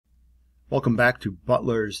Welcome back to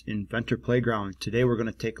Butler's Inventor Playground. Today we're going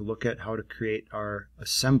to take a look at how to create our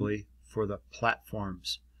assembly for the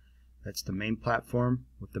platforms. That's the main platform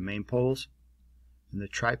with the main poles and the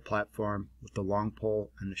tri-platform with the long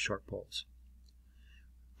pole and the short poles.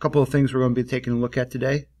 A couple of things we're going to be taking a look at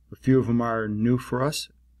today. A few of them are new for us,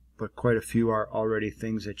 but quite a few are already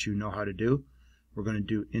things that you know how to do. We're going to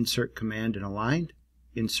do insert command and aligned,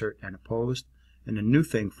 insert and opposed. And a new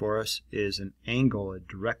thing for us is an angle, a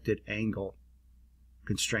directed angle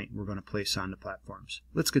constraint we're going to place on the platforms.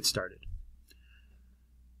 Let's get started.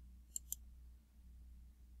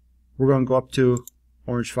 We're going to go up to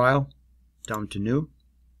Orange File, down to New,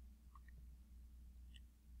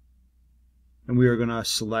 and we are going to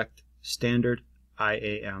select Standard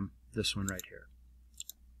IAM, this one right here,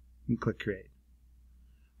 and click Create.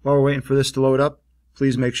 While we're waiting for this to load up,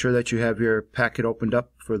 please make sure that you have your packet opened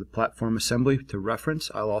up for the platform assembly to reference.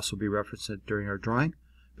 I'll also be referencing it during our drawing,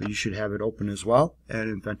 but you should have it open as well and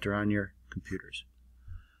Inventor on your computers.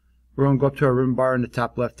 We're going to go up to our ribbon bar in the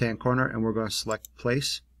top left hand corner and we're going to select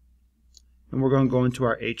Place. And we're going to go into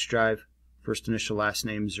our H drive, first initial last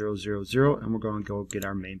name 000, and we're going to go get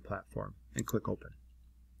our main platform and click Open.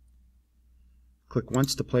 Click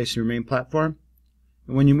once to place your main platform.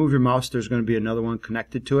 And when you move your mouse, there's going to be another one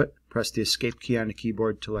connected to it. Press the Escape key on the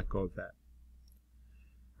keyboard to let go of that.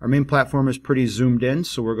 Our main platform is pretty zoomed in,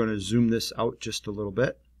 so we're going to zoom this out just a little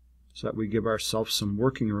bit so that we give ourselves some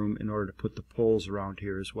working room in order to put the poles around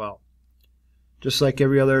here as well. Just like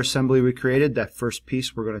every other assembly we created, that first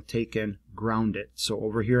piece we're going to take and ground it. So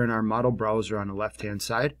over here in our model browser on the left hand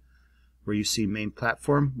side where you see main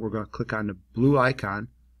platform, we're going to click on the blue icon.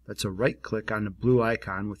 That's a right click on the blue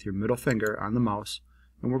icon with your middle finger on the mouse,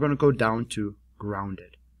 and we're going to go down to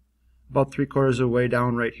Grounded. About 3/4 of the way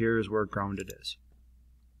down right here is where grounded is.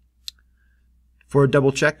 For a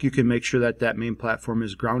double check, you can make sure that that main platform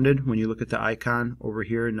is grounded. When you look at the icon over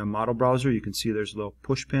here in the model browser, you can see there's a little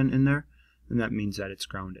push pin in there, and that means that it's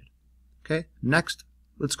grounded. Okay, next,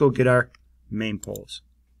 let's go get our main poles.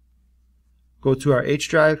 Go to our H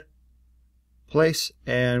drive, place,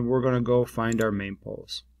 and we're going to go find our main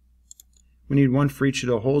poles. We need one for each of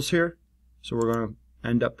the holes here, so we're going to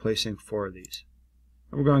end up placing 4 of these.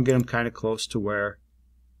 And we're going to get them kind of close to where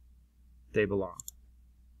they belong.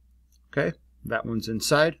 Okay, that one's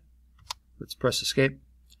inside. Let's press Escape.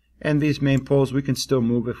 And these main poles we can still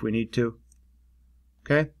move if we need to.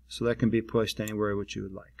 Okay, so that can be placed anywhere which you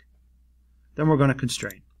would like. Then we're going to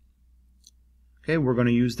constrain. Okay, we're going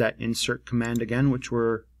to use that insert command again, which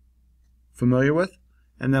we're familiar with.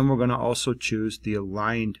 And then we're going to also choose the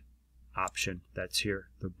aligned option that's here,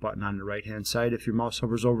 the button on the right hand side. If your mouse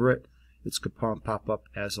hovers over it, it's going to pop up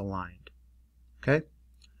as aligned. Okay?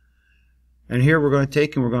 And here we're going to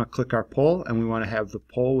take and we're going to click our pole, and we want to have the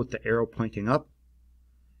pole with the arrow pointing up.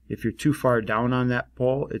 If you're too far down on that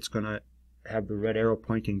pole, it's going to have the red arrow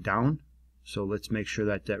pointing down. So let's make sure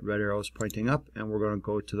that that red arrow is pointing up, and we're going to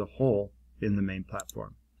go to the hole in the main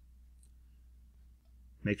platform.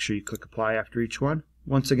 Make sure you click Apply after each one.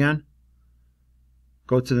 Once again,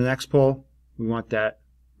 go to the next pole. We want that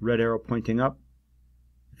red arrow pointing up.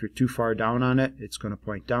 If you're too far down on it, it's going to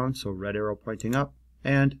point down, so red arrow pointing up,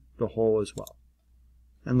 and the hole as well.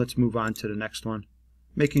 And let's move on to the next one,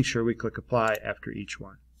 making sure we click Apply after each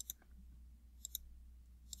one.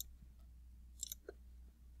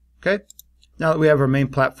 Okay, now that we have our main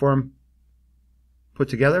platform put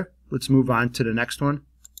together, let's move on to the next one,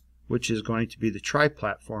 which is going to be the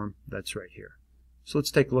tri-platform that's right here. So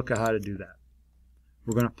let's take a look at how to do that.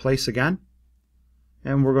 We're going to place again,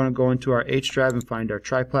 and we're going to go into our H drive and find our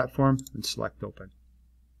tri-platform and select Open.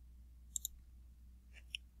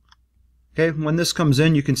 Okay, when this comes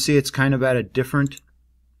in, you can see it's kind of at a different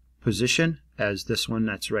position as this one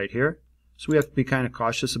that's right here. So we have to be kind of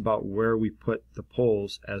cautious about where we put the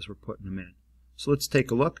poles as we're putting them in. So let's take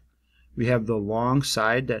a look. We have the long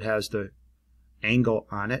side that has the angle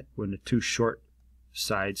on it, when the 2 short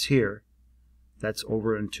sides here, that's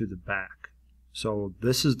over into the back. So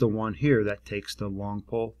this is the one here that takes the long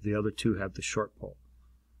pole. The other 2 have the short pole.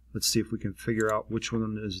 Let's see if we can figure out which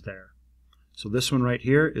one is there. So this one right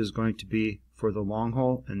here is going to be for the long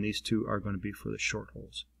hole, and these 2 are going to be for the short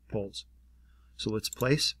poles. So let's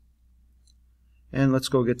place. And let's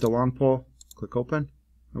go get the long pole. Click Open.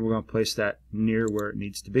 And we're going to place that near where it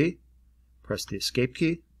needs to be. Press the Escape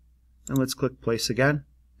key. And let's click Place again.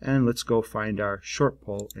 And let's go find our short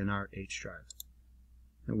pole in our H drive.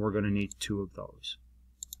 And we're going to need 2 of those.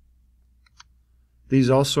 These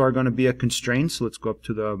also are going to be a constraint, so let's go up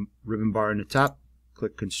to the ribbon bar in the top,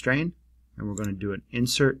 click Constrain, and we're going to do an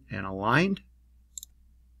Insert and Aligned.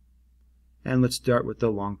 And let's start with the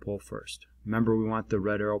long pole first. Remember, we want the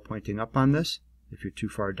red arrow pointing up on this. If you're too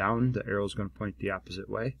far down, the arrow is going to point the opposite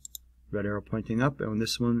way. Red arrow pointing up, and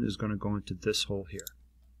this one is going to go into this hole here.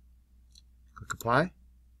 Click apply,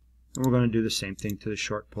 and we're going to do the same thing to the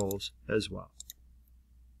short poles as well.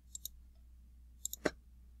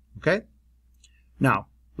 Okay? Now,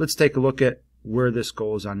 let's take a look at where this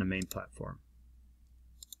goes on the main platform.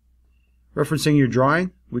 Referencing your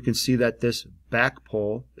drawing, we can see that this back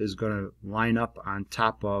pole is going to line up on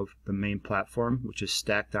top of the main platform, which is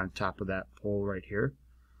stacked on top of that pole right here.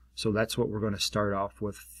 So that's what we're going to start off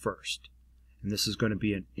with first. And this is going to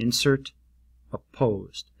be an insert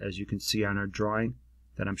opposed, as you can see on our drawing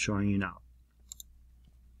that I'm showing you now.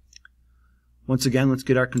 Once again, let's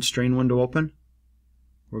get our constraint window open.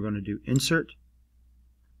 We're going to do insert,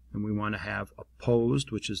 and we want to have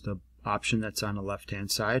opposed, which is the option that's on the left hand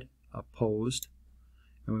side, opposed,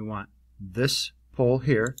 and we want this pole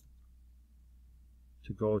here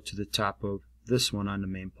to go to the top of this one on the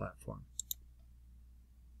main platform.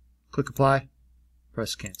 Click apply,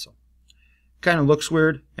 press cancel. Kind of looks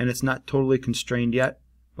weird, and it's not totally constrained yet,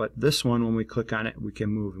 but this one, when we click on it, we can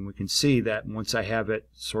move, and we can see that once I have it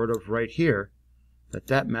sort of right here,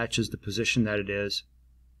 that matches the position that it is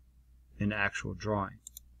in the actual drawing.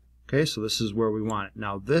 Okay, so this is where we want it.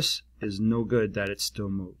 Now this is no good that it still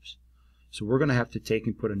moves. So we're going to have to take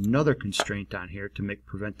and put another constraint on here to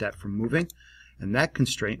prevent that from moving. And that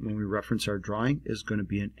constraint, when we reference our drawing, is going to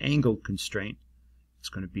be an angled constraint. It's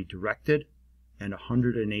going to be directed and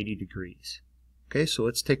 180 degrees. Okay, so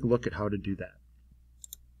let's take a look at how to do that.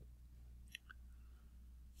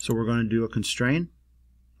 So we're going to do a constraint.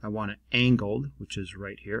 I want it angled, which is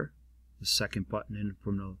right here, the second button in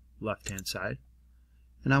from the left hand side.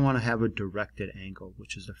 And I want to have a directed angle,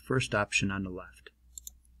 which is the first option on the left.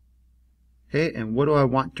 Okay, and what do I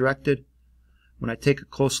want directed? When I take a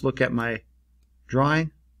close look at my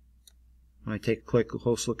drawing, when I take a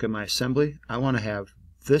close look at my assembly, I want to have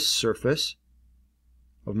this surface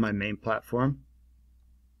of my main platform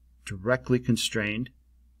directly constrained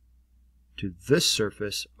to this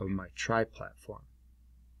surface of my tri-platform.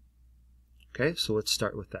 Okay, so let's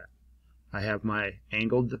start with that. I have my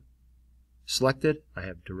angled selected, I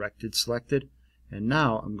have directed selected, and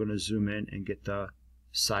now I'm going to zoom in and get the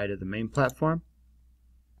side of the main platform,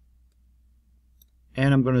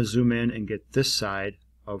 and I'm going to zoom in and get this side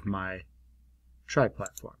of my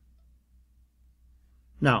tri-platform.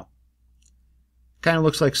 Now, kind of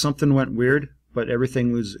looks like something went weird, but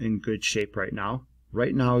everything was in good shape right now.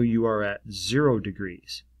 Right now you are at 0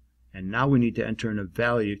 degrees, and now we need to enter in a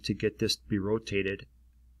value to get this to be rotated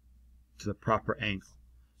to the proper angle.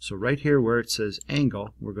 So right here where it says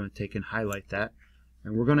angle, we're going to take and highlight that,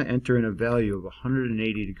 and we're going to enter in a value of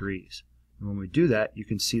 180 degrees. And when we do that, you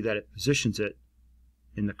can see that it positions it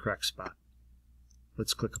in the correct spot.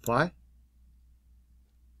 Let's click apply,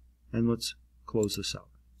 and let's close this out.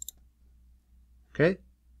 Okay,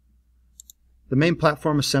 the main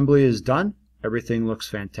platform assembly is done. Everything looks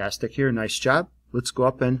fantastic here. Nice job. Let's go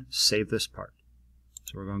up and save this part.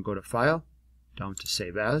 So we're going to go to File, down to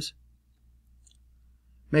Save As.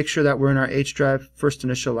 Make sure that we're in our H drive, first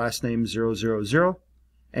initial, last name 000,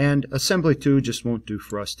 and Assembly 2 just won't do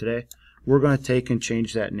for us today. We're going to take and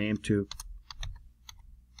change that name to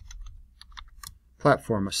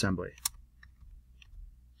Platform Assembly.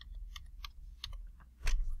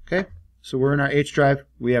 Okay, so we're in our H drive,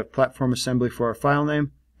 we have Platform Assembly for our file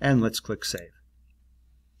name, and let's click Save.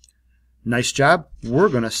 Nice job. We're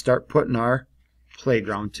going to start putting our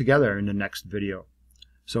playground together in the next video.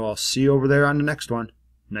 So I'll see you over there on the next one.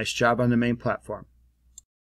 Nice job on the main platform.